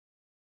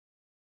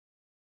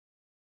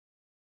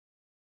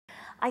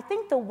I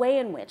think the way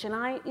in which, and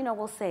I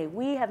will say,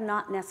 we have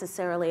not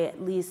necessarily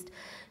at least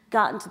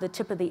gotten to the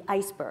tip of the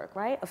iceberg,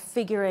 right, of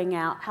figuring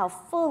out how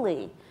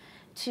fully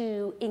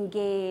to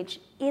engage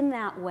in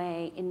that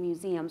way in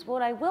museums.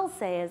 What I will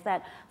say is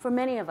that for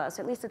many of us,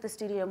 at least at the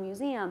Studio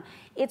Museum,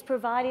 it's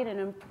provided an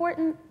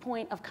important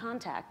point of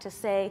contact to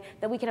say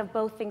that we can have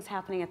both things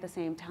happening at the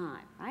same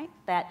time, right?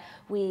 That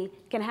we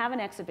can have an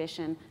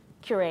exhibition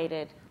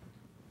curated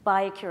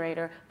by a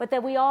curator, but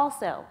that we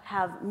also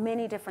have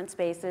many different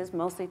spaces,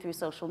 mostly through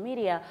social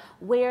media,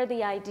 where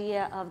the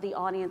idea of the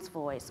audience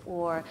voice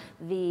or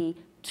the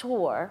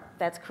tour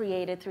that's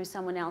created through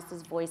someone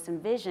else's voice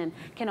and vision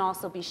can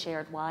also be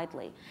shared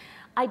widely.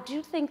 I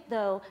do think,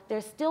 though,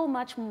 there's still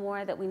much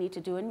more that we need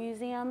to do in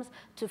museums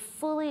to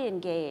fully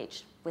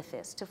engage with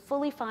this, to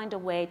fully find a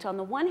way to, on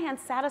the one hand,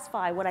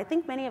 satisfy what I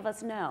think many of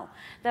us know,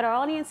 that our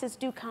audiences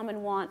do come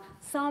and want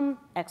some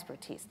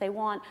expertise. They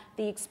want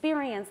the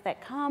experience that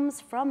comes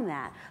from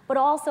that, but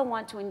also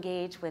want to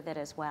engage with it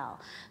as well.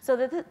 So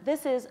that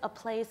this is a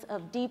place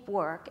of deep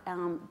work,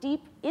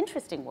 deep,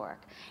 interesting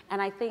work, and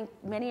I think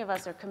many of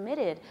us are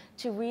committed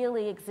to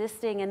really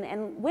existing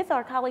and with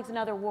our colleagues in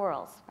other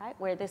worlds, right,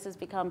 where this has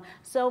become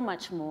so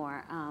much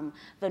more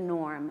the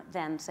norm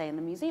than, say, in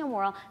the museum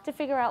world, to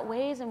figure out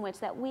ways in which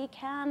that we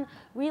can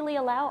really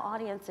allow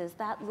audiences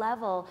that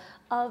level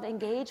of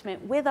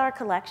engagement with our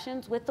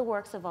collections, with the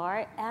works of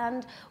art,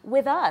 and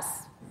with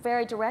us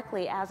very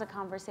directly as a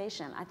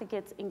conversation. I think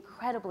it's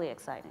incredibly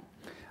exciting.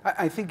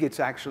 I think it's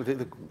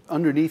actually,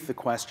 underneath the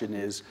question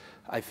is,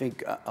 I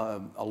think,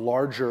 a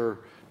larger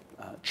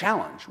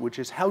challenge, which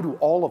is how do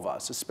all of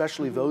us,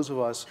 especially those of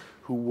us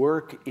who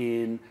work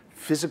in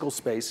physical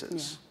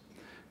spaces,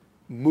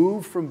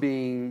 move from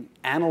being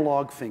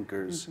analog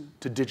thinkers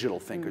to digital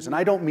thinkers. And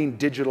I don't mean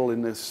digital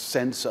in the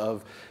sense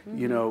of,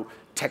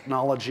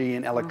 technology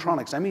and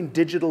electronics. I mean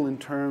digital in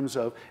terms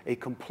of a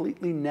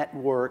completely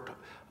networked,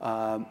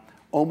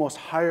 almost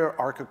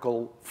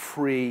hierarchical,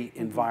 free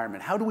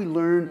environment. How do we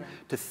learn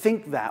to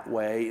think that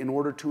way in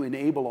order to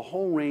enable a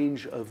whole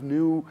range of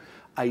new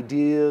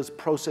ideas,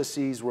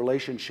 processes,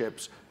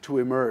 relationships to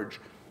emerge?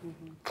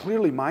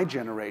 Clearly, my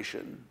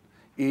generation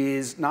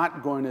is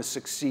not going to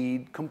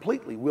succeed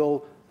completely.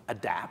 We'll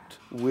adapt,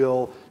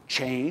 we'll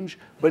change,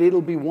 but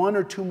it'll be one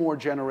or two more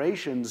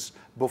generations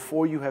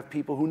before you have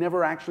people who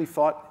never actually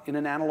thought in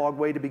an analog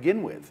way to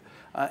begin with.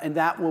 And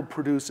that will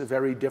produce a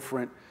very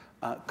different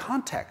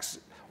context.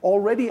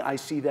 Already I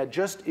see that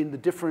just in the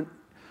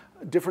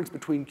difference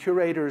between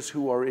curators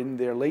who are in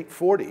their late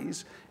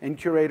 40s and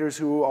curators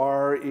who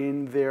are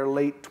in their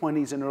late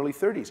 20s and early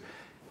 30s.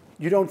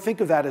 You don't think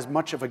of that as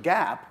much of a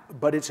gap,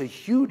 but it's a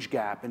huge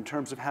gap in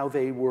terms of how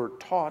they were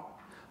taught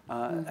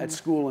at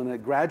school and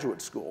at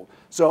graduate school.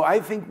 So I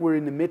think we're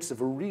in the midst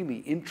of a really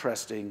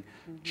interesting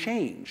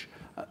change.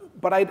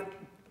 But I'd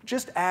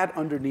just add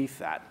underneath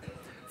that,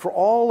 for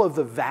all of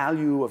the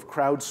value of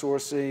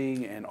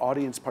crowdsourcing and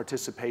audience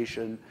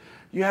participation,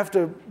 you have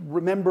to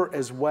remember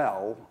as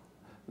well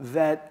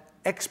that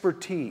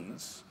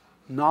expertise,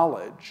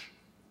 knowledge,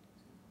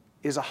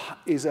 is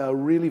a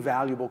really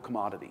valuable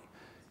commodity.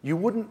 You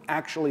wouldn't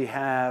actually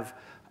have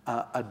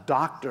a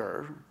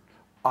doctor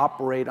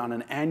operate on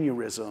an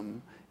aneurysm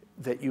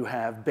that you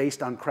have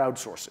based on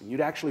crowdsourcing.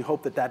 You'd actually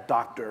hope that that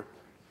doctor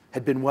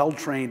had been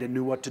well-trained and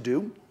knew what to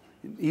do,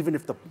 even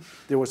if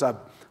there was a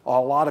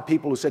lot of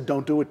people who said,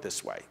 don't do it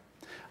this way.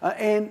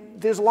 And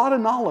there's a lot of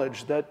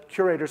knowledge that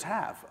curators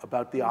have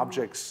about the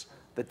objects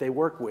that they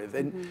work with.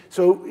 And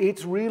so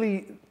it's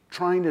really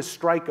trying to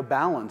strike a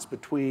balance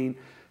between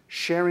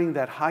sharing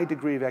that high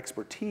degree of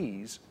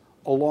expertise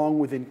along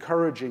with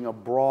encouraging a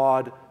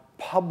broad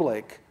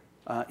public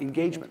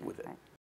engagement with it.